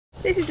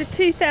This is a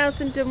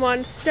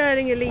 2001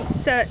 Sterling Elite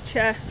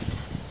Searcher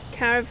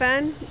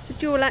Caravan. It's a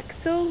dual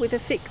axle with a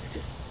fixed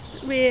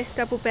rear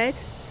double bed.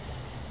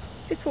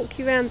 Just walk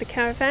you around the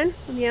caravan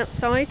on the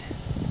outside.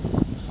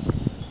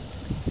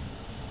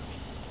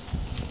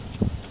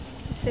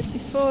 As I said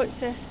before,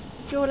 it's a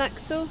dual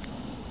axle.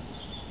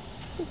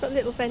 We've got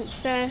little vents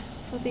there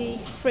for the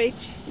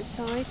fridge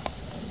inside.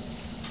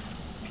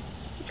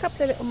 A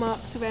couple of little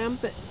marks around,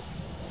 but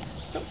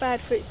not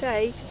bad for its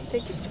age. I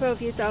think it's 12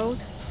 years old.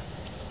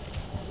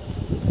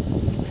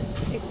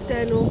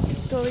 External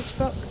storage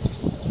box.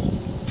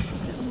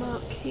 Little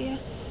mark here.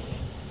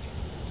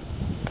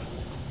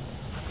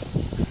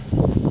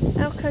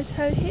 Alco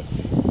tow hitch.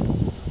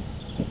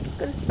 It's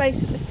got a space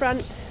at the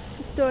front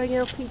for storing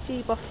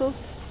LPG bottles.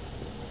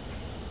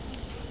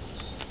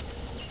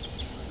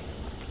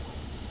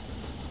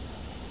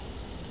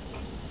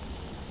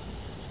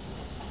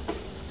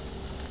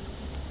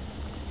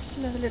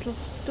 Another little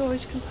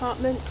storage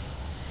compartment.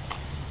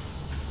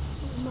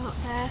 Little mark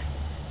there.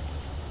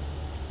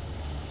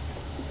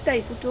 The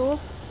stable door.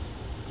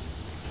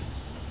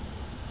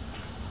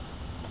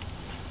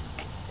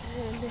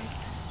 And there's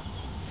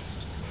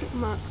little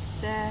marks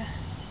there.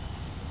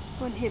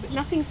 One here, but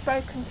nothing's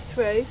broken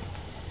through.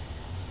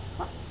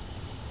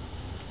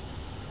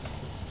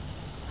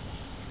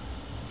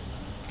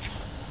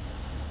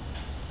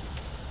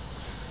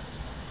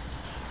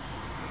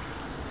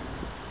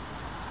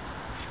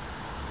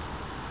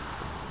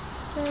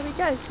 There we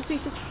go, so if we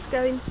just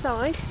go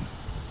inside.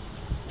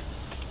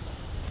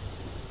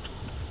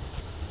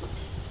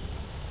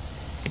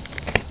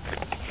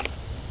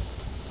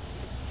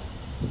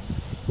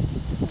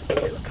 A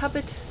little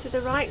cupboard to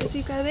the right as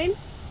we go in.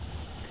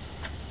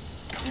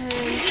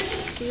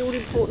 And the all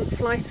important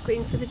fly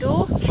screen for the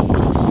door. There's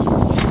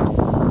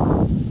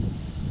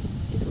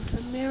also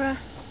a mirror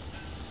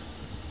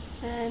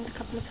and a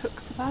couple of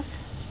hooks above.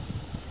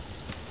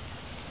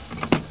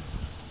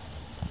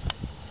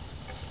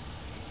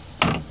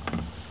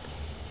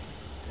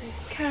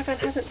 The caravan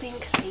hasn't been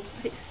cleaned,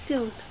 but it's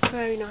still in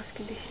very nice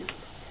condition.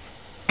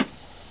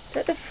 So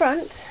at the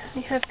front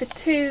you have the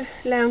two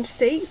lounge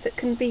seats that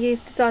can be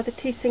used as either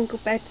two single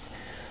beds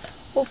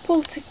or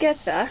pulled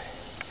together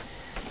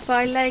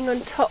by laying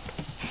on top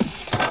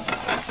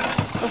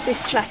of this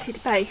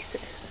slatted base,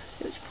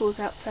 which pulls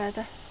out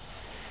further.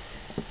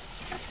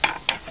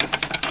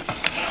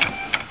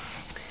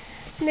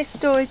 And there's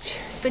storage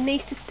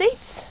beneath the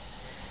seats,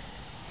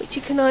 which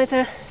you can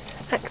either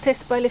access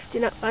by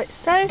lifting up like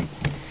so,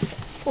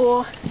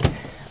 or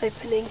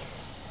opening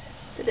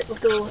the little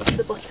doors at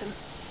the bottom.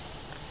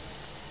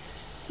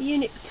 The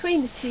unit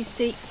between the two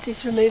seats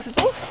is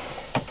removable.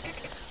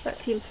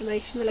 That's the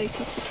information related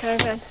to the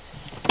caravan.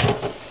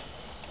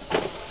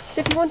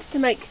 So if you wanted to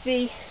make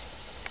the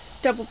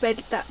double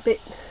bed that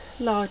bit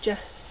larger,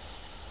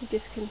 you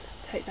just can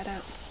take that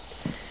out.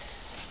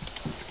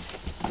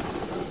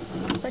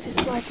 I just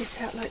slide this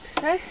out like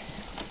so.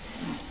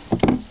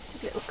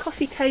 A little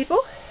coffee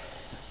table.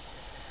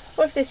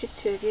 Or if there's just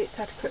two of you, it's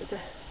adequate as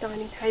a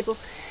dining table.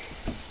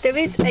 There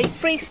is a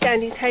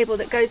freestanding table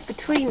that goes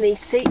between these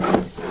seats,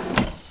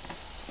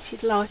 which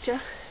is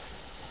larger.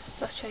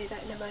 I'll show you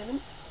that in a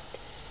moment.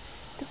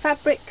 The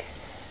fabric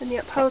and the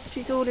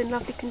upholstery is all in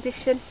lovely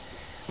condition.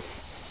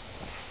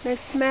 No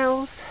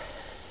smells,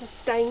 no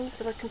stains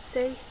that I can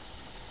see.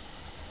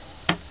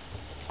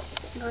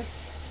 Nice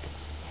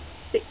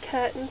thick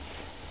curtains,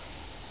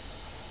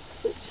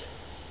 which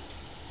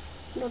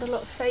not a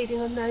lot of fading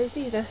on those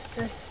either.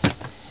 So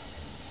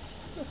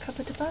a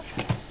cupboard above.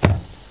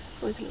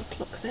 Always a little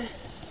clock there.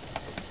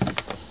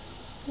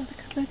 Another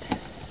cupboard,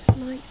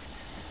 light.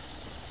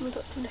 And we've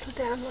got some little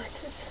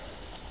downlighters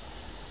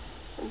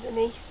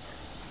underneath.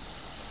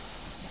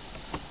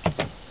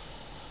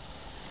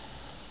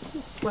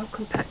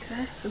 Welcome pack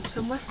there from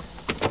somewhere.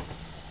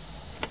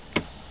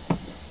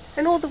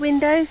 And all the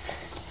windows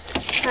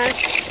have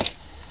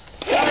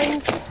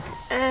blinds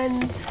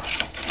and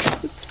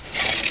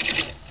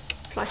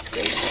fly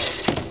screens.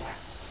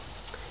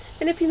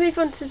 And if you move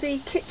on to the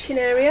kitchen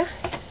area,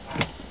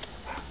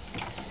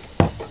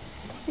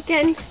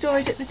 again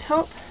storage at the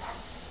top,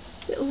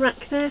 little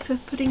rack there for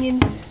putting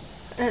in,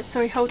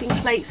 holding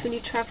plates when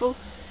you travel,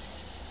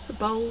 for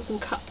bowls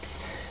and cups.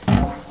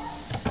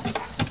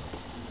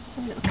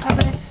 A little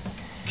cupboard,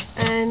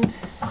 and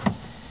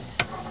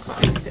it's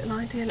quite a nice little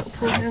idea, a little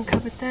pull down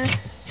cupboard there.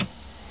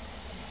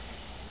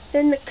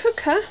 Then the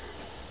cooker,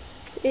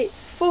 it's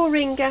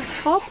 4-ring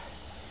gas hob,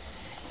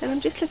 and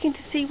I'm just looking to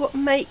see what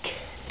make.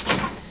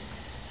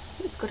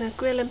 It's got a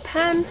grill and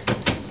pan,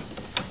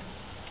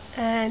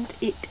 and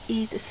it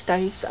is a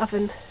stove's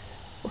oven,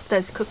 or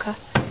stove's cooker.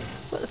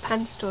 Got the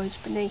pan storage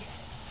beneath.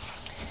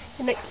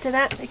 And next to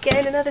that,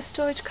 again, another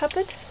storage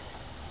cupboard,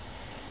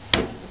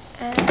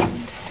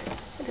 and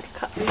a little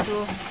cutlery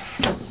drawer.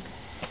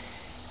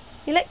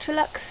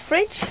 Electrolux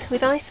fridge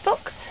with ice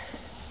box,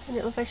 a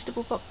little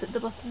vegetable box at the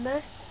bottom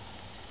there,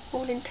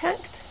 all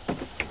intact.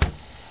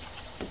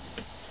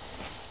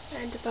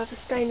 And above a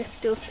stainless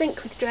steel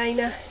sink with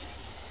drainer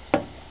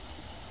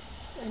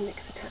and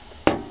mixer tap.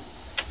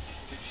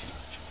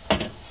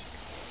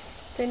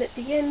 Then at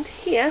the end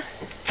here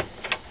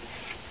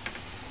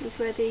is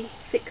where the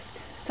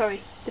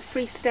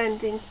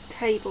freestanding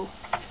table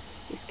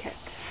is kept.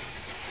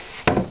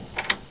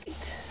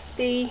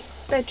 The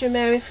bedroom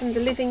area from the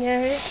living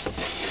area,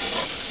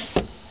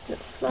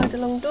 little slide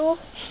along door,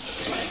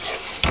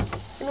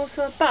 and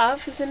also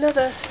above is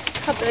another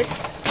cupboard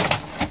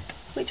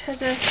which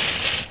has a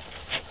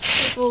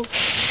swivel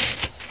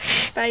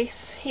base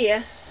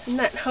here, and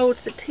that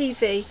holds the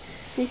TV.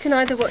 You can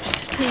either watch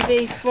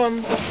TV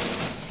from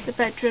the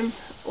bedroom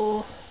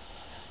or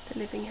the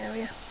living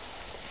area.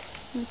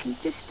 And you can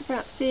just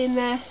about see in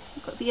there,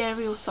 you've got the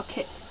aerial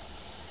socket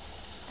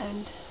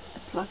and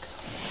a plug.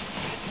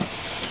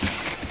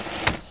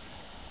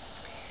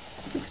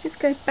 So if we just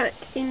go back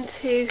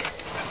into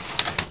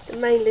the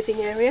main living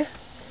area,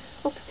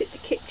 opposite the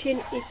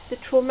kitchen is the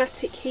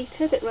traumatic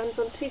heater that runs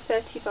on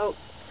 240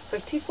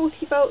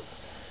 volts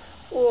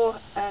or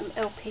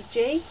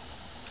LPG,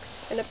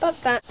 and above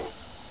that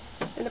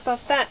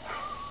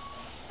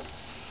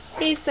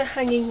is the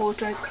hanging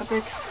wardrobe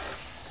cupboard.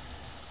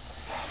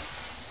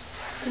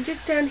 And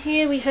just down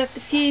here we have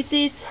the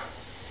fuses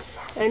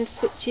and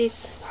switches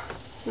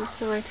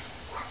inside,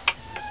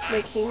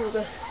 making all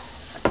the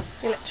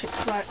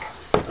electrics work.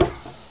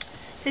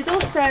 There's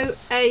also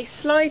a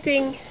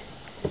sliding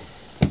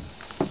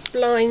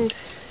blind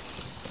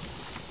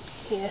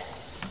here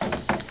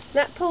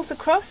that pulls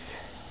across,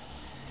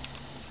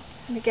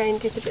 and again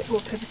gives a bit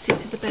more privacy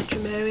to the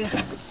bedroom area.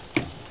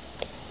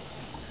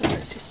 And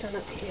that's just done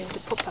up here with the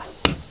popper.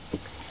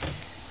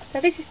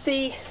 Now this is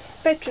the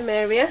bedroom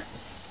area.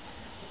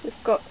 We've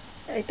got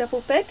a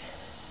double bed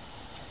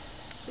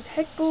with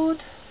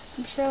headboard,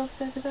 some shelves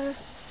over there,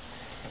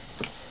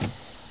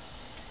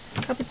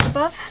 cupboards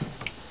above,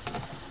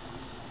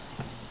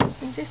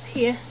 and just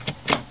here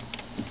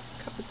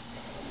cupboards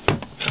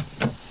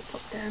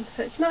pop down,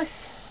 so it's nice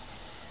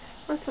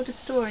sort of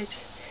storage.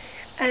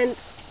 And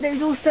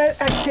there's also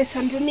access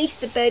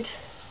underneath the bed.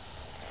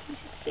 Can you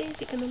just see,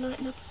 is it going to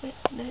lighten up a bit?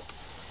 No.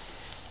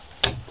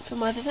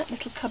 From either that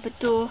little cupboard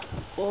door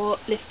or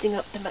lifting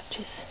up the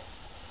mattress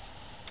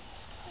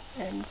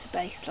and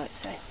base like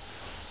so.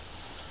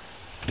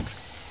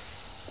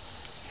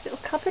 Little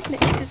cupboard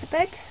next to the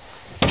bed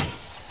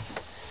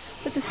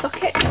with the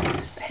socket,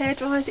 hair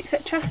dryers,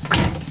 etc.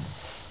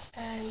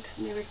 And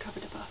mirrored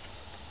cupboard above.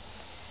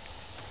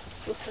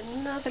 There's also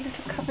another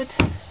little cupboard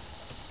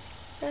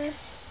there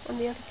on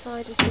the other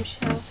side with some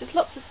shelves. There's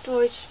lots of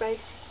storage space.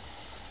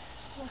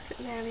 Nice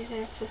little area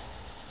there to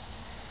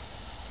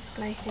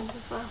display things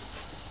as well.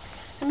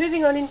 And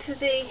moving on into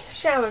the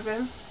shower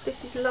room, this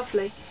is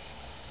lovely.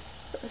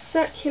 Got a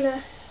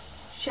circular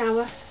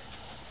shower,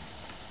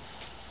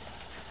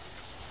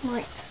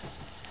 right,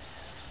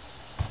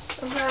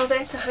 a rail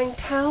there to hang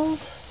towels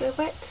if they're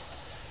wet,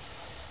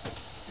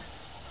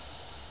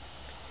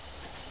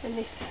 and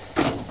this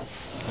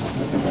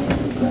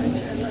goes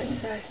around like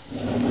so.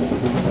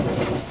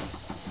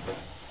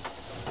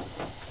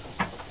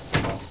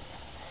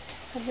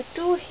 And the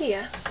door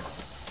here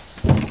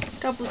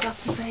doubles up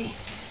as a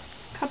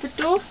cupboard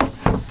door.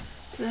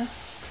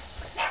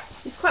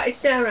 It's quite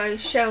a narrow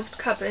shelved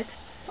cupboard,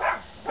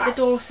 but the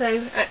door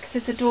also acts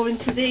as a door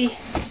into the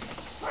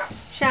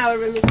shower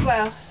room as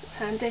well. It's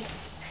handy.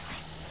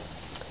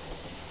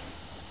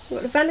 We've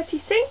got a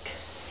vanity sink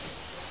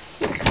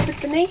with a cupboard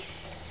beneath,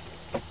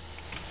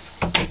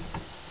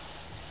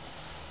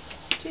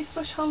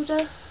 toothbrush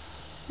holder,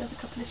 another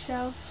couple of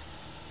shelves,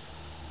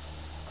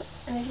 got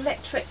an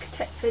electric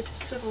Thetford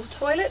swivel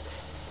toilet,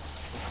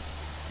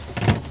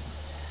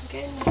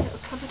 again a little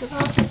cupboard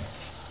above.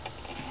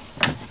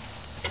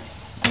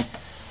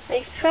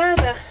 A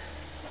further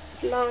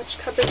large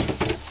cupboard,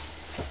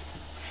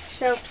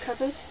 shelved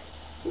cupboard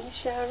in the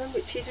shower room,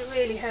 which is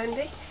really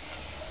handy,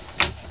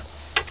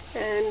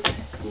 and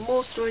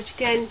more storage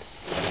again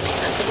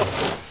at the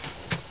bottom.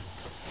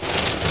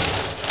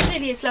 It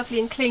really is lovely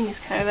and clean, this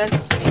caravan.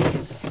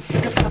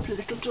 A couple of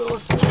little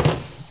drawers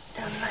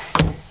down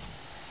there.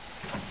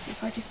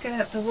 If I just get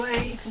out of the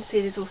way, you can see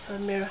there's also a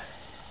mirror,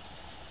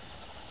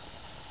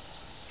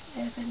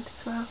 air vent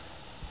as well.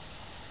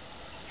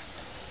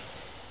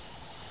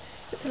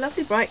 It's a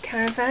lovely bright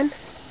caravan,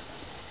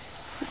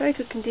 in very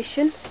good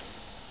condition,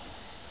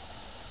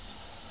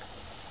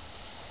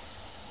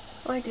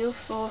 ideal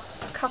for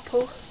a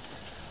couple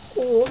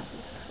or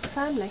a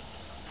family.